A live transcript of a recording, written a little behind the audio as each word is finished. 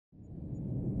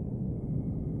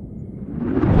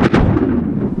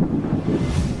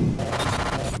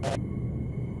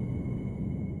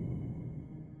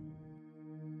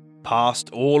Past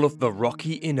all of the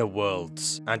rocky inner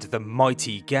worlds and the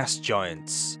mighty gas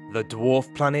giants, the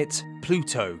dwarf planet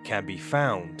Pluto can be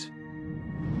found.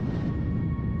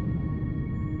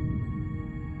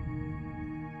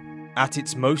 At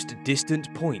its most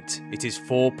distant point, it is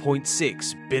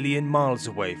 4.6 billion miles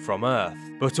away from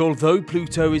Earth. But although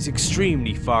Pluto is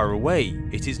extremely far away,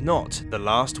 it is not the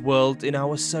last world in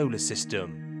our solar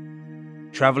system.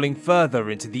 Travelling further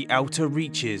into the outer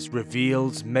reaches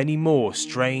reveals many more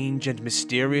strange and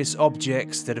mysterious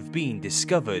objects that have been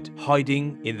discovered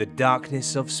hiding in the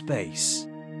darkness of space.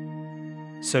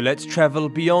 So let's travel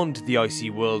beyond the icy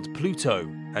world Pluto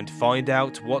and find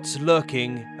out what's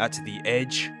lurking at the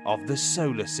edge of the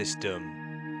solar system.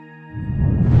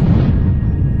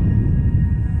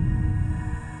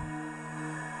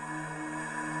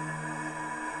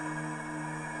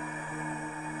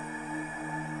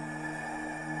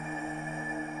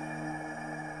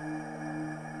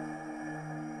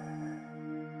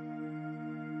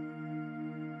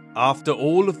 After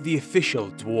all of the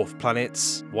official dwarf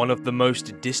planets, one of the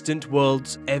most distant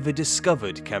worlds ever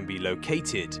discovered can be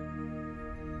located.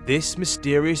 This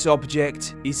mysterious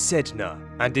object is Sedna,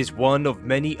 and is one of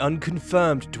many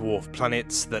unconfirmed dwarf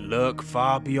planets that lurk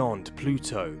far beyond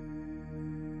Pluto.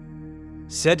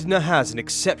 Sedna has an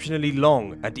exceptionally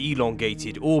long and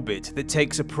elongated orbit that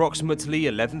takes approximately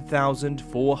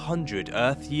 11,400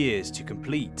 Earth years to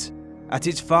complete. At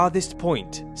its farthest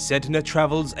point, Sedna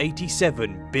travels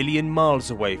 87 billion miles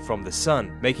away from the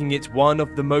Sun, making it one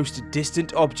of the most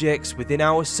distant objects within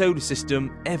our solar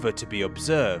system ever to be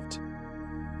observed.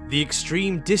 The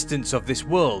extreme distance of this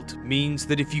world means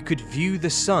that if you could view the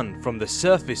Sun from the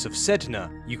surface of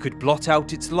Sedna, you could blot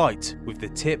out its light with the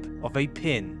tip of a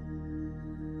pin.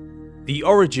 The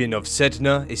origin of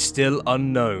Sedna is still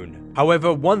unknown.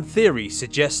 However, one theory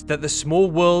suggests that the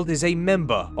small world is a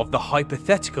member of the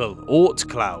hypothetical Oort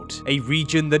cloud, a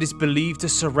region that is believed to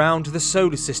surround the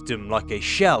solar system like a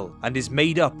shell and is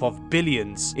made up of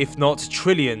billions, if not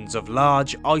trillions, of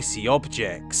large icy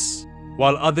objects.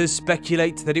 While others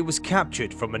speculate that it was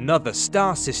captured from another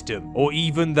star system, or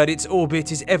even that its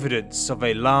orbit is evidence of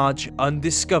a large,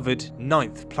 undiscovered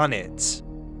ninth planet.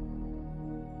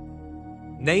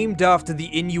 Named after the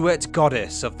Inuit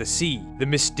goddess of the sea, the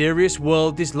mysterious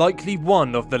world is likely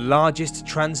one of the largest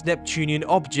trans-Neptunian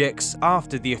objects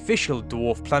after the official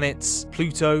dwarf planets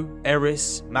Pluto,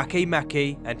 Eris,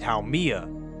 Makemake, and Haumea.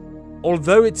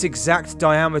 Although its exact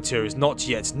diameter is not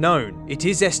yet known, it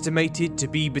is estimated to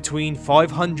be between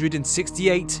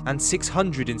 568 and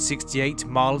 668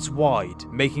 miles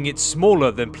wide, making it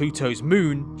smaller than Pluto's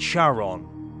moon, Charon.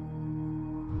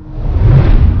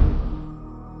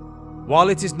 While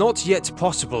it is not yet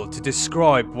possible to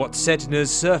describe what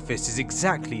Sedna's surface is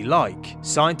exactly like,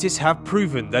 scientists have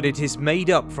proven that it is made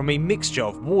up from a mixture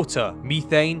of water,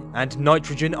 methane, and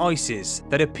nitrogen ices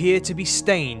that appear to be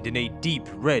stained in a deep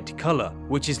red colour,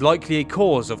 which is likely a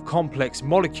cause of complex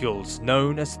molecules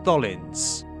known as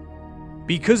tholins.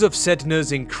 Because of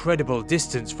Sedna's incredible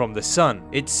distance from the Sun,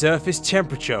 its surface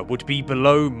temperature would be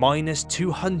below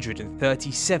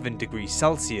 -237 degrees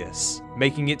Celsius,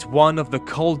 making it one of the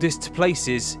coldest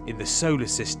places in the solar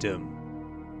system.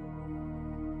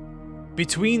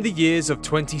 Between the years of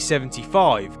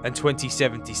 2075 and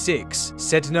 2076,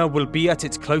 Sedna will be at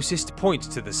its closest point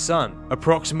to the Sun,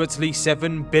 approximately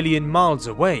 7 billion miles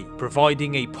away,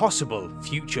 providing a possible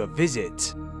future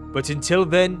visit. But until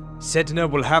then, Sedna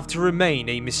will have to remain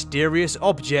a mysterious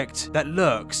object that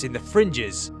lurks in the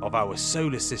fringes of our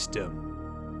solar system.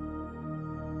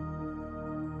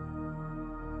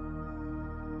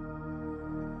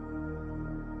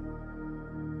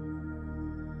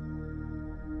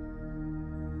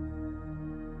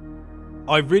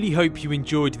 I really hope you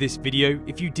enjoyed this video.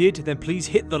 If you did, then please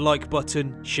hit the like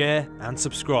button, share, and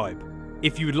subscribe.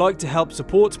 If you would like to help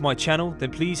support my channel, then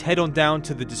please head on down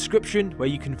to the description where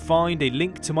you can find a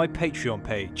link to my Patreon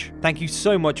page. Thank you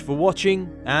so much for watching,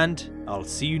 and I'll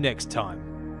see you next time.